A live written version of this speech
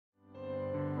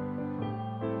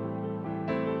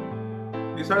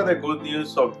These are the good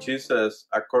news of Jesus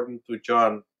according to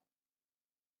John.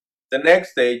 The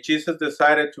next day, Jesus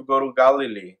decided to go to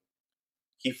Galilee.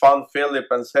 He found Philip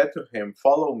and said to him,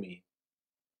 "Follow me."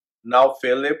 Now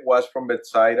Philip was from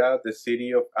Bethsaida, the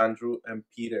city of Andrew and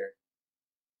Peter.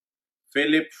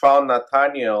 Philip found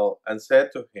Nathanael and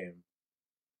said to him,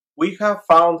 "We have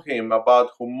found him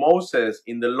about whom Moses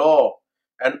in the law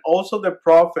and also the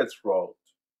prophets wrote,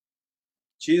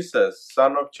 Jesus,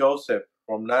 son of Joseph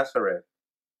from Nazareth."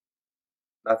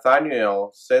 Nathanael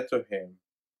said to him,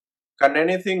 "Can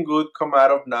anything good come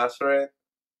out of Nazareth?"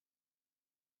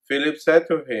 Philip said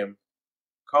to him,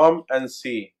 "Come and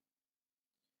see."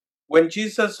 When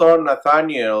Jesus saw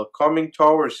Nathanael coming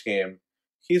towards him,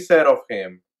 he said of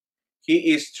him,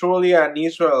 "He is truly an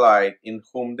Israelite in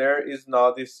whom there is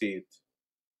no deceit."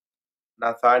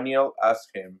 Nathanael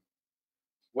asked him,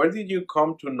 "Where did you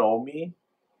come to know me?"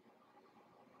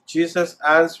 Jesus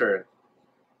answered,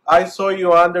 "I saw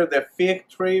you under the fig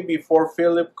tree before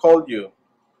Philip called you."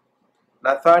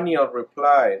 Nathanael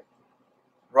replied,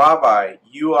 "Rabbi,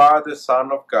 you are the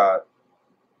Son of God.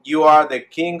 You are the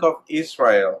King of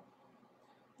Israel."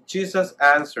 Jesus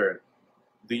answered,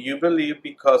 "Do you believe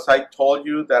because I told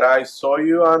you that I saw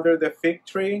you under the fig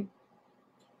tree?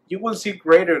 You will see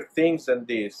greater things than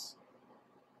this."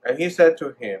 And he said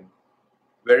to him,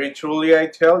 "Very truly I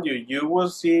tell you, you will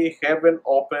see heaven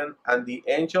open and the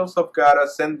angels of God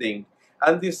ascending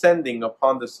and descending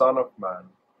upon the Son of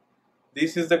Man."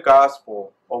 This is the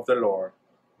gospel of the Lord.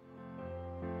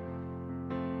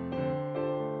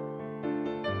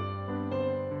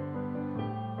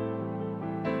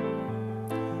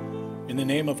 In the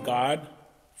name of God,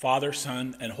 Father,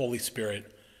 Son, and Holy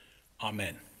Spirit,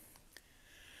 Amen.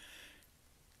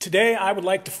 Today, I would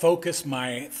like to focus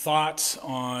my thoughts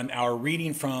on our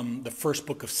reading from the first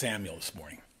book of Samuel this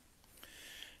morning.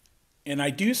 And I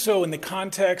do so in the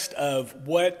context of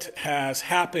what has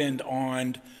happened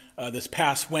on this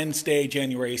past Wednesday,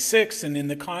 January 6th, and in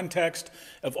the context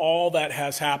of all that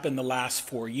has happened the last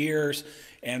 4 years,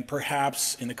 and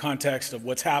perhaps in the context of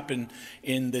what's happened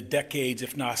in the decades,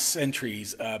 if not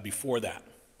centuries, before that.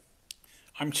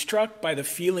 I'm struck by the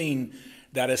feeling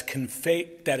that is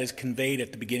conveyed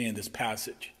at the beginning of this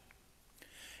passage.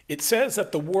 It says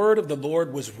that the word of the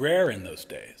Lord was rare in those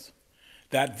days,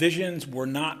 that visions were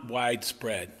not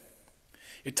widespread.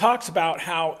 It talks about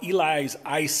how Eli's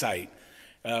eyesight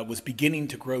was beginning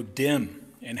to grow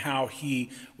dim, and how he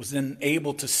was then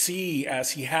able to see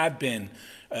as he had been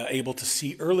able to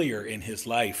see earlier in his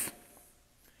life.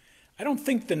 I don't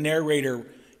think the narrator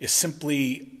is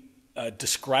simply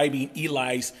describing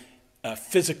Eli's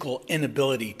physical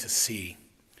inability to see.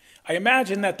 I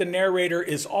imagine that the narrator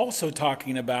is also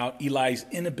talking about Eli's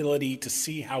inability to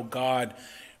see how God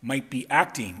might be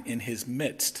acting in his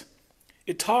midst.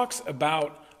 It talks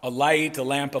about a light, a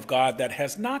lamp of God that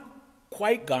has not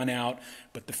quite gone out,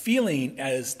 but the feeling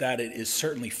is that it is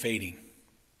certainly fading.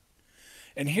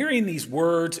 And hearing these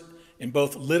words in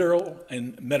both literal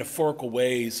and metaphorical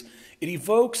ways, it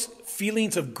evokes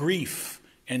feelings of grief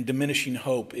and diminishing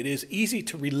hope. It is easy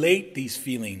to relate these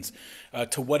feelings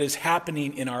to what is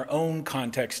happening in our own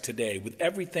context today with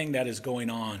everything that is going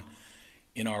on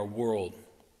in our world.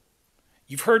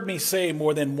 You've heard me say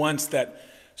more than once that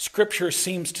Scripture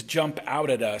seems to jump out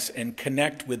at us and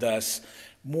connect with us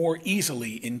more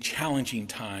easily in challenging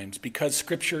times, because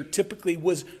Scripture typically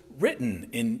was written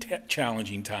in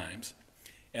challenging times.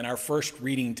 And our first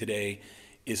reading today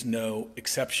is no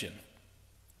exception.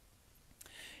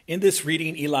 In this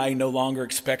reading, Eli no longer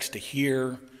expects to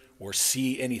hear or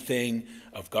see anything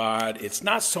of God. It's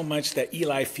not so much that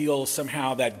Eli feels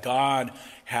somehow that God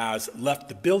has left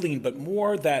the building, but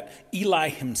more that Eli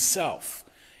himself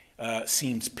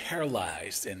seems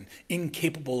paralyzed and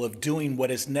incapable of doing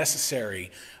what is necessary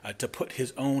to put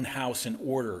his own house in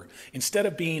order. Instead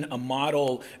of being a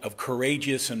model of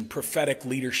courageous and prophetic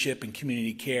leadership and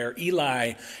community care,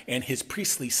 Eli and his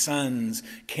priestly sons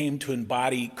came to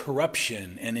embody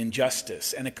corruption and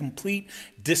injustice and a complete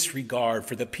disregard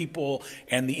for the people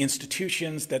and the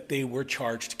institutions that they were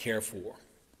charged to care for.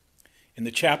 In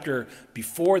the chapter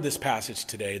before this passage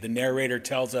today, the narrator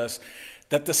tells us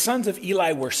that the sons of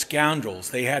Eli were scoundrels.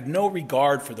 They had no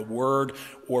regard for the word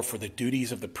or for the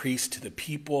duties of the priest to the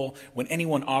people. When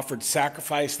anyone offered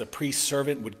sacrifice, the priest's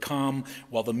servant would come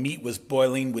while the meat was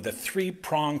boiling with a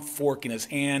 3-pronged fork in his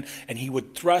hand, and he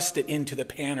would thrust it into the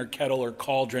pan or kettle or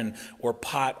cauldron or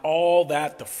pot. All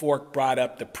that the fork brought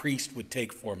up, the priest would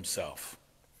take for himself.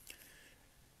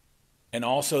 And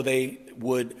also they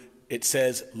would, it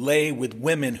says, lay with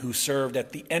women who served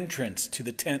at the entrance to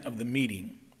the tent of the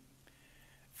meeting.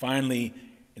 Finally,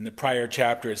 In the prior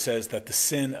chapter, it says that the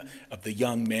sin of the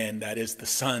young men, that is the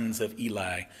sons of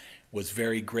Eli, was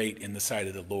very great in the sight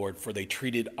of the Lord, for they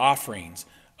treated offerings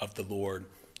of the Lord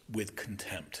with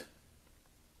contempt.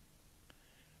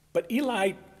 But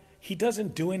Eli, he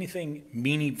doesn't do anything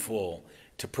meaningful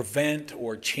to prevent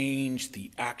or change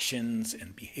the actions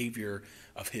and behavior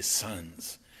of his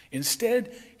sons.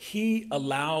 Instead, he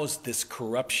allows this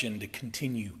corruption to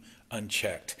continue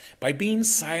unchecked. By being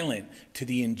silent to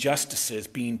the injustices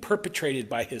being perpetrated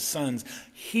by his sons,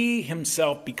 he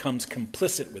himself becomes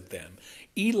complicit with them.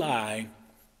 Eli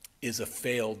is a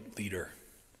failed leader.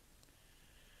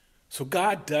 So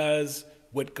God does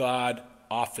what God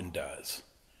often does.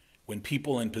 When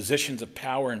people in positions of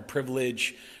power and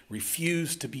privilege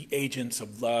refuse to be agents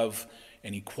of love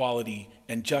and equality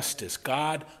and justice,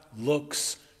 God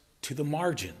looks to the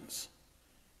margins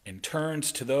and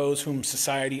turns to those whom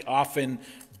society often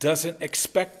doesn't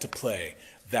expect to play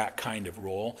that kind of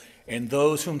role, and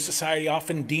those whom society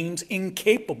often deems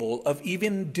incapable of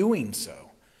even doing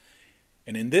so.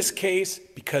 And in this case,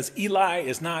 because Eli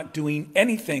is not doing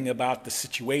anything about the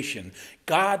situation,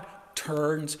 God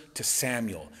turns to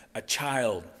Samuel, a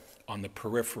child on the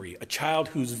periphery, a child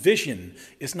whose vision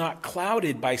is not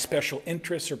clouded by special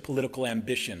interests or political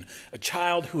ambition, a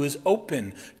child who is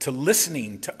open to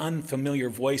listening to unfamiliar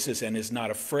voices and is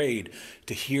not afraid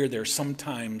to hear their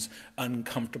sometimes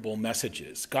uncomfortable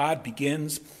messages. God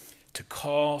begins to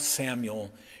call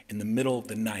Samuel in the middle of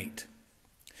the night.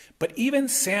 But even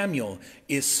Samuel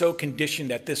is so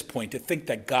conditioned at this point to think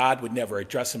that God would never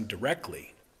address him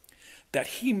directly that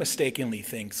he mistakenly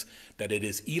thinks that it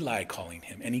is Eli calling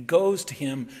him, and he goes to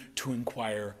him to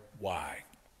inquire why.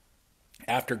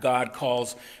 After God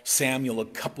calls Samuel a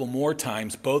couple more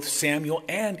times, both Samuel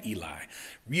and Eli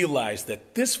realize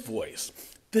that this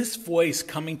voice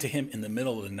coming to him in the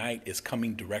middle of the night is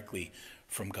coming directly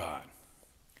from God.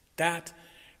 That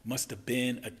must have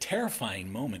been a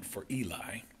terrifying moment for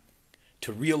Eli,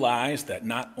 to realize that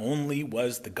not only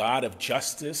was the God of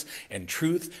justice and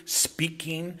truth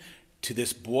speaking to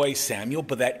this boy Samuel,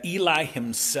 but that Eli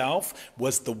himself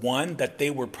was the one that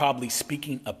they were probably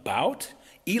speaking about.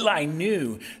 Eli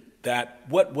knew that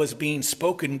what was being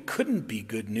spoken couldn't be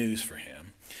good news for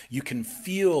him. You can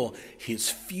feel his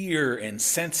fear and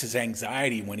sense his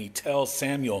anxiety when he tells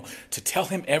Samuel to tell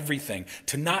him everything,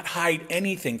 to not hide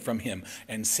anything from him.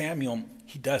 And Samuel,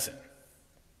 he doesn't.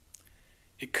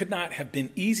 It could not have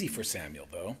been easy for Samuel,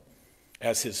 though,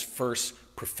 as his first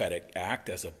prophetic act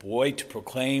as a boy, to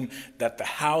proclaim that the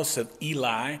house of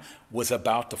Eli was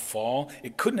about to fall.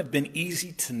 It couldn't have been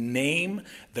easy to name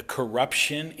the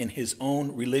corruption in his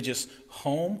own religious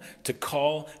home, to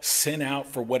call sin out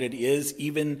for what it is,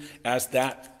 even as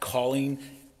that calling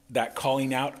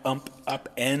out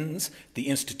upends the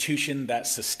institution that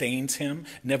sustains him.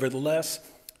 Nevertheless,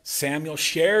 Samuel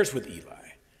shares with Eli.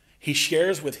 He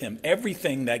shares with him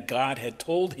everything that God had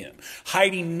told him,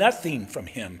 hiding nothing from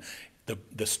him,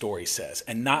 the story says,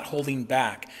 and not holding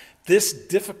back. This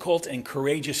difficult and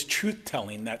courageous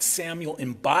truth-telling that Samuel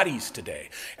embodies today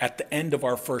at the end of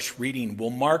our first reading will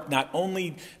mark not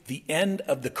only the end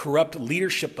of the corrupt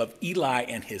leadership of Eli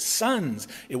and his sons,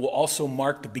 it will also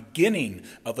mark the beginning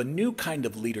of a new kind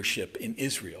of leadership in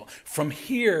Israel. From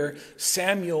here,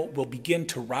 Samuel will begin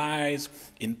to rise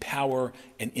in power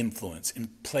and influence in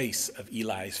place of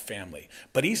Eli's family.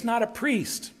 But he's not a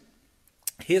priest.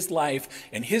 His life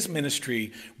and his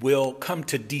ministry will come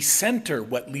to decenter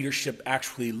what leadership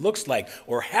actually looks like,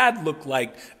 or had looked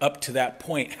like up to that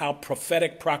point, how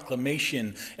prophetic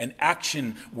proclamation and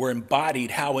action were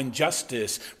embodied, how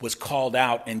injustice was called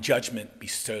out and judgment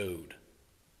bestowed.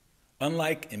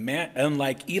 Unlike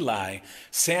Eli,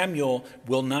 Samuel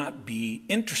will not be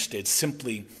interested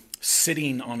simply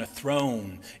sitting on a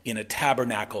throne in a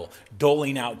tabernacle,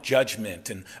 doling out judgment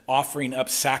and offering up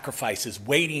sacrifices,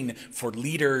 waiting for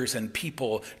leaders and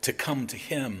people to come to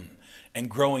him and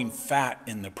growing fat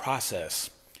in the process.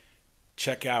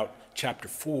 Check out chapter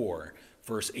 4,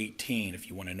 verse 18, if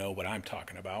you want to know what I'm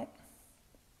talking about.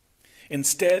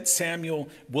 Instead, Samuel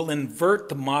will invert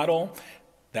the model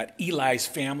that Eli's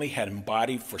family had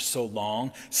embodied for so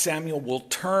long. Samuel will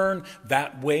turn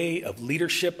that way of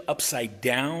leadership upside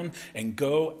down and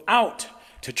go out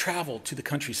to travel to the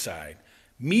countryside,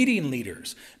 meeting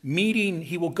leaders,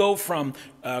 he will go from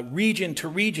region to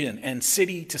region and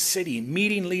city to city,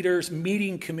 meeting leaders,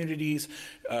 meeting communities,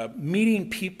 meeting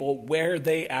people where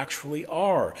they actually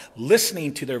are,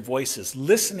 listening to their voices,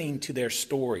 listening to their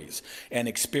stories and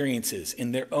experiences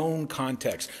in their own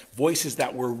context, voices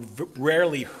that were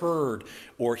rarely heard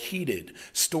or heeded,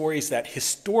 stories that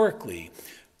historically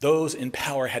those in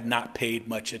power had not paid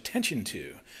much attention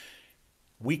to.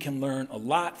 we can learn a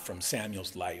lot from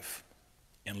Samuel's life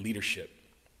and leadership.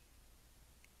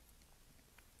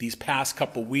 These past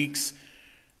couple weeks,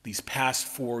 these past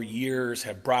 4 years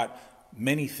have brought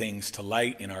many things to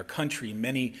light in our country,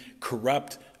 many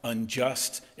corrupt,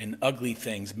 unjust, and ugly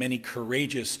things, many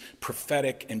courageous,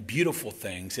 prophetic, and beautiful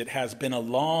things. It has been a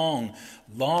long,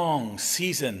 long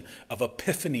season of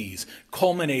epiphanies,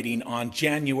 culminating on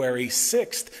January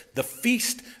 6th, the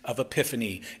Feast of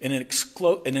Epiphany, in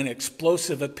an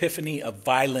explosive epiphany of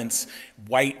violence,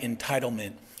 white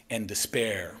entitlement, and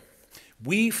despair.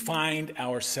 We find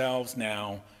ourselves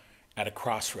now at a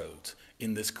crossroads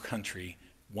in this country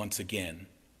once again.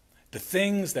 The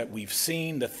things that we've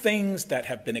seen, the things that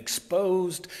have been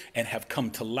exposed and have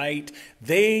come to light,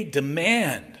 they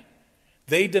demand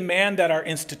that our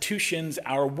institutions,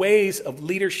 our ways of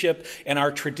leadership, and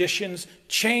our traditions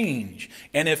change.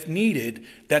 And if needed,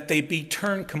 that they be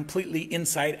turned completely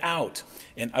inside out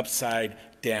and upside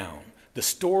down. The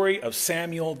story of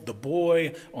Samuel, the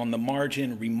boy on the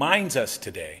margin, reminds us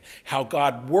today how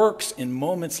God works in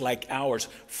moments like ours,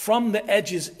 from the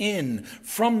edges in,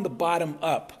 from the bottom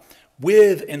up,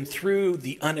 with and through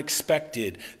the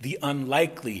unexpected, the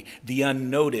unlikely, the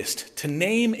unnoticed, to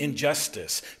name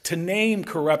injustice, to name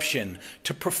corruption,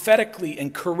 to prophetically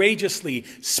and courageously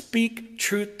speak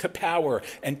truth to power,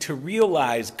 and to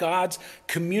realize God's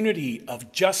community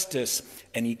of justice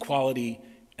and equality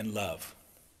and love.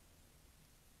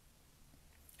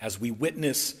 As we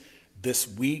witness this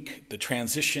week the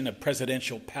transition of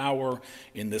presidential power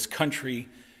in this country,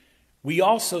 we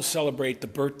also celebrate the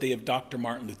birthday of Dr.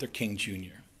 Martin Luther King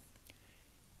Jr.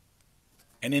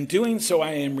 And in doing so,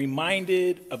 I am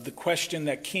reminded of the question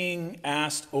that King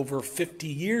asked over 50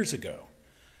 years ago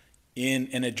in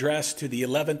an address to the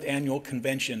 11th Annual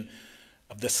Convention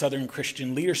of the Southern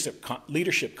Christian Leadership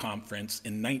Conference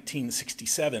in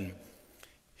 1967.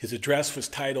 His address was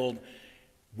titled,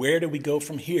 "Where do we go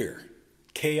from here?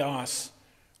 Chaos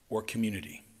or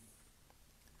community?"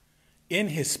 In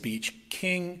his speech,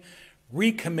 King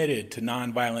recommitted to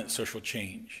nonviolent social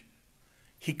change.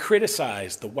 He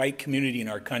criticized the white community in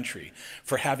our country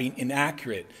for having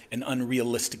inaccurate and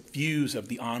unrealistic views of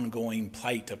the ongoing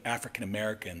plight of African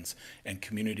Americans and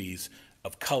communities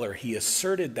of color. He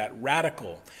asserted that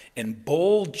radical and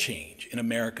bold change in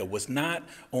America was not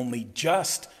only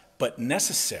just, but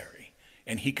necessary.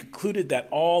 And he concluded that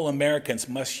all Americans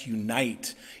must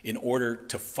unite in order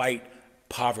to fight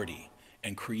poverty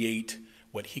and create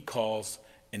what he calls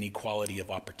an equality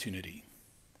of opportunity.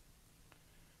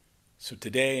 So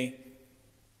today,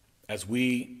 as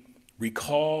we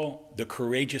recall the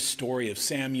courageous story of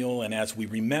Samuel, and as we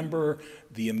remember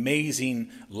the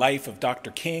amazing life of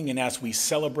Dr. King, and as we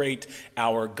celebrate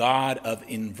our God of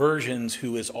inversions,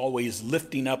 who is always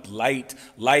lifting up light,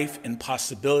 life, and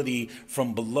possibility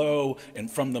from below and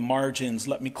from the margins,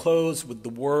 let me close with the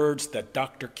words that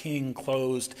Dr. King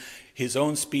closed his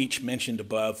own speech mentioned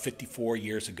above 54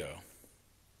 years ago.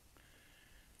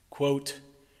 Quote,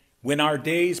 "When our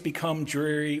days become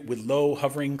dreary with low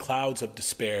hovering clouds of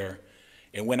despair,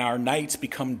 and when our nights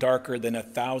become darker than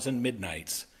 1,000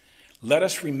 midnights, let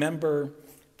us remember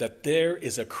that there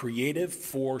is a creative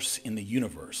force in the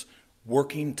universe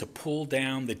working to pull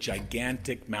down the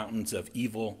gigantic mountains of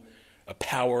evil, a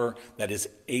power that is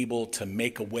able to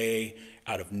make a way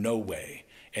out of no way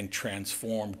and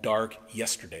transform dark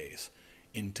yesterdays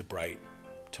into bright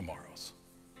tomorrows."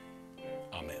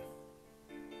 Amen.